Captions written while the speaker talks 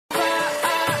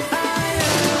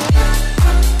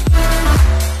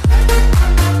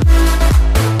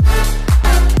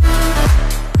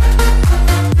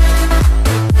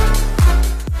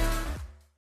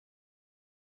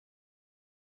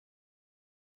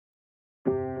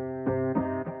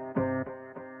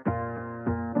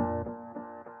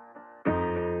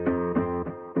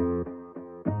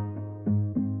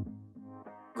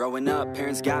Growing up,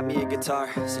 parents got me a guitar.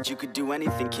 Said you could do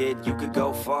anything, kid, you could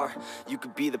go far. You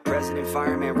could be the president,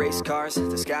 fireman, race cars.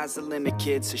 The sky's the limit,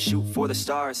 kid, so shoot for the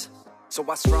stars. So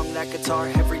I strummed that guitar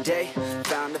every day.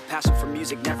 Found a passion for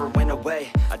music, never went away.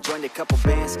 I joined a couple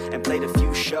bands and played a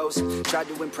few shows. Tried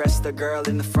to impress the girl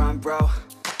in the front row.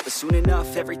 But soon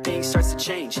enough, everything starts to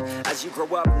change. As you grow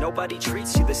up, nobody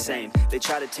treats you the same. They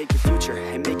try to take your future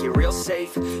and make it real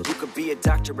safe. You could be a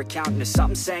doctor, accountant, or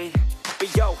something sane.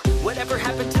 But yo, whatever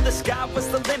happened to the sky was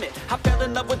the limit. I fell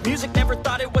in love with music, never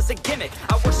thought it was a gimmick.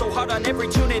 I worked so hard on every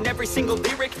tune and every single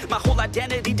lyric. My whole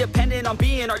identity depended on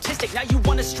being artistic. Now you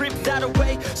wanna strip that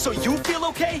away, so you feel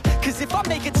okay? Cause if I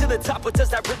make it to the top, what does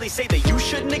that really say? That you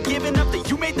shouldn't have given up, that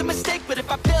you made the mistake? But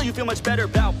if I fail, you feel much better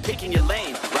about picking your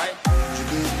lane, right?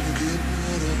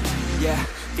 Yeah,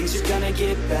 things are gonna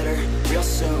get better real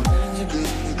soon.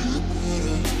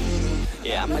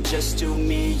 Yeah, I'ma just do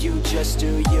me, you just do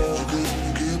you.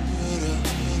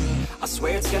 I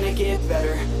swear it's gonna get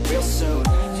better real soon.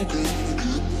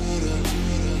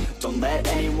 Don't let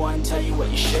anyone tell you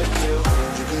what you should do.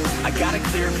 I got a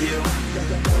clear view,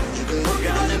 we're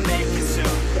gonna make it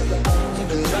soon.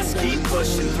 Just keep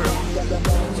pushing through.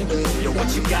 You're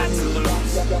what you got to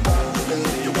lose.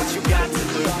 You're what you got to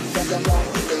lose.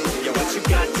 You're what you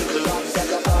got to lose.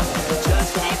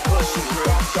 Just keep pushing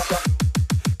through.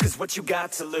 Cause what you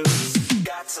got to lose.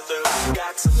 Got to lose.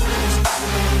 Got to lose.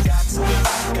 Got to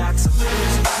lose. Got to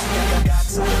lose. Got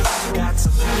to lose. Got to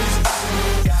lose.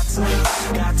 Got to lose.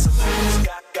 Got to lose. Got to lose.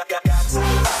 Got to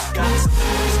lose. Got to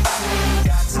lose.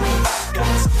 Got to lose.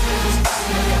 Got to lose.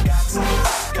 Got to lose.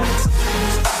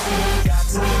 Got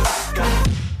to lose.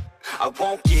 I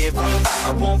won't give up,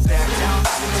 I won't back down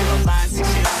till the line 6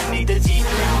 feet underneath the deep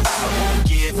ground. I won't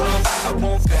give up, I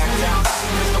won't back down.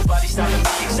 There's nobody stopping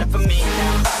me except for me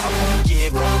now. I won't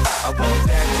give up, I won't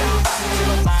back down till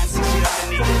the line 6 feet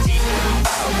underneath the deep ground.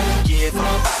 I won't give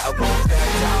up, I won't back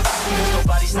down. There's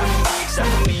nobody stopping me except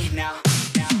for me now.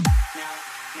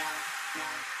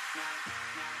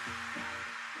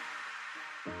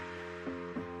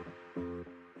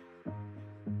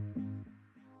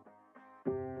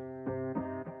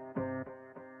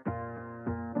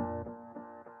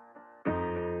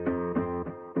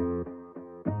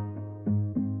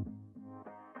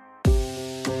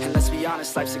 Be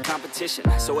honest, life's a competition.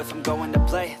 So if I'm going to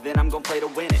play, then I'm gonna play to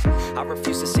win it. I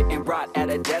refuse to sit and rot at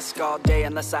a desk all day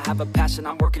unless I have a passion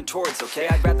I'm working towards, okay?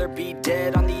 I'd rather be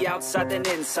dead on the outside than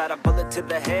inside. A bullet to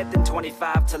the head than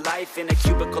 25 to life in a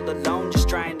cubicle alone, just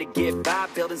trying to get by,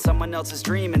 building someone else's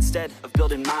dream instead of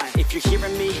building mine. If you're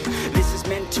hearing me, this is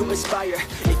meant to inspire.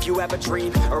 If you have a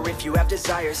dream or if you have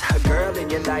desires, a girl in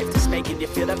your life that's making you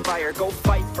feel that fire, go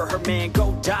fight for her man,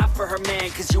 go die for her man.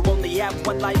 Cause you only have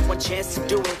one life, one chance to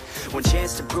do it, one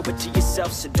chance to prove it to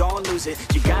yourself, so don't lose it.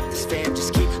 You got this, fam,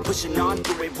 just keep pushing on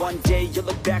through it. One day you'll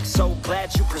look back so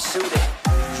glad you pursued it.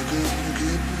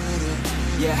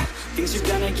 Yeah, things are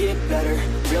gonna get better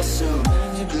real soon.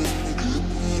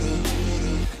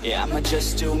 Yeah, I'ma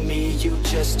just do me, you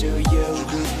just do you.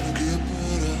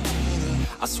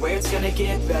 I swear it's gonna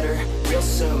get better real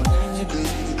soon.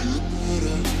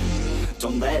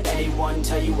 Don't let anyone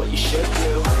tell you what you should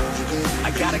do.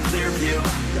 I got a clear view,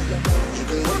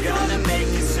 we're gonna make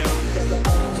it soon.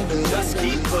 Just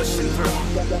keep pushing through.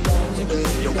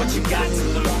 You're what you got to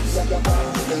lose.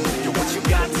 You're what you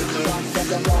got to lose.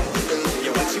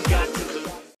 You're what you got to lose.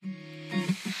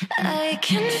 I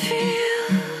can feel